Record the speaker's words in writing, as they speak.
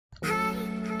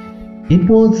It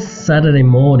was Saturday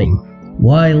morning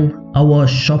while I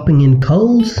was shopping in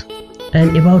Coles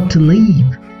and about to leave.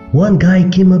 One guy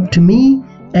came up to me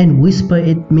and whispered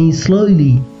at me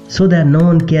slowly so that no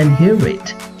one can hear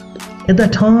it. At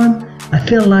that time, I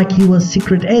felt like he was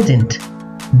secret agent,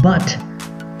 but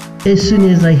as soon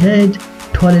as I heard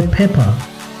toilet paper,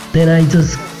 then I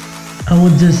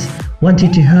would just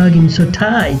wanted to hug him so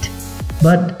tight.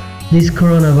 But this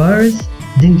coronavirus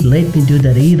didn't let me do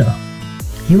that either.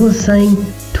 He was saying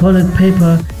toilet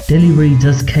paper delivery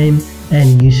just came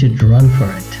and you should run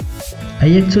for it.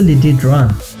 I actually did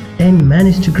run and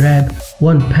managed to grab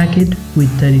one packet with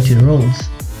 32 rolls.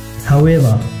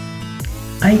 However,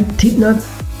 I did not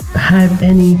have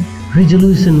any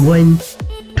resolution when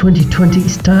 2020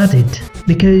 started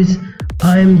because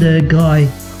I am the guy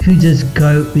who just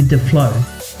go with the flow.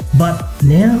 But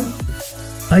now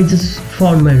I just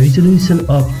found my resolution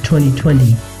of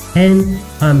 2020 and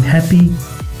I'm happy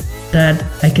that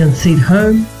I can sit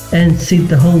home and sit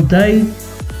the whole day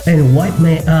and wipe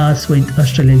my ass with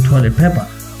Australian toilet paper.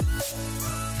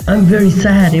 I'm very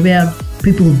sad about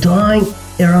people dying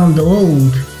around the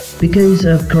world because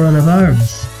of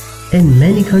coronavirus, and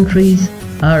many countries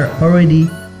are already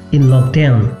in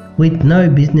lockdown with no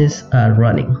business are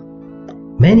running.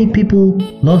 Many people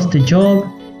lost their job,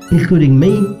 including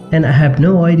me, and I have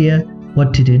no idea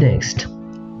what to do next.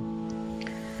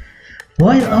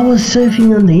 While I was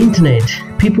surfing on the internet,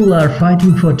 people are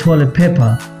fighting for toilet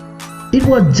paper. It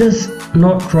was just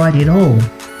not right at all.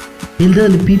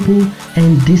 Elderly people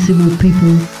and disabled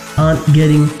people aren't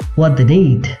getting what they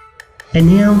need.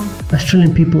 And now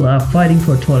Australian people are fighting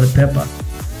for toilet paper.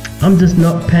 I'm just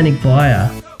not panic buyer,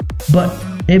 but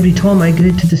every time I go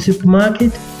to the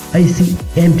supermarket, I see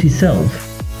empty shelf.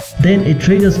 Then it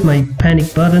triggers my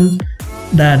panic button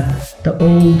that the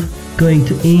old going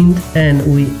to end and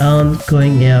we aren't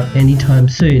going out anytime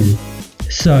soon.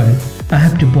 So I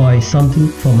have to buy something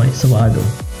for my survival.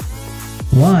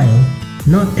 While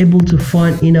not able to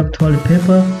find enough toilet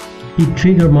paper, it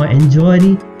triggered my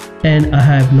anxiety and I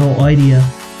have no idea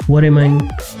what am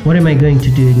I going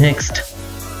to do next.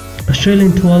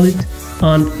 Australian toilets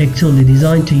aren't actually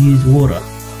designed to use water,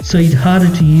 so it's harder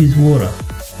to use water.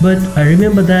 But I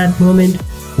remember that moment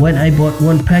when I bought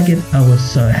one packet, I was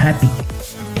so happy.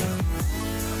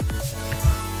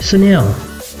 So now,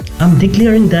 I'm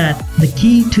declaring that the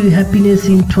key to happiness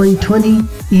in 2020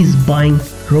 is buying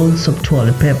rolls of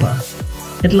toilet paper.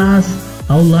 At last,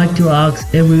 I would like to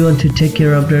ask everyone to take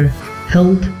care of their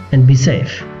health and be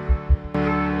safe.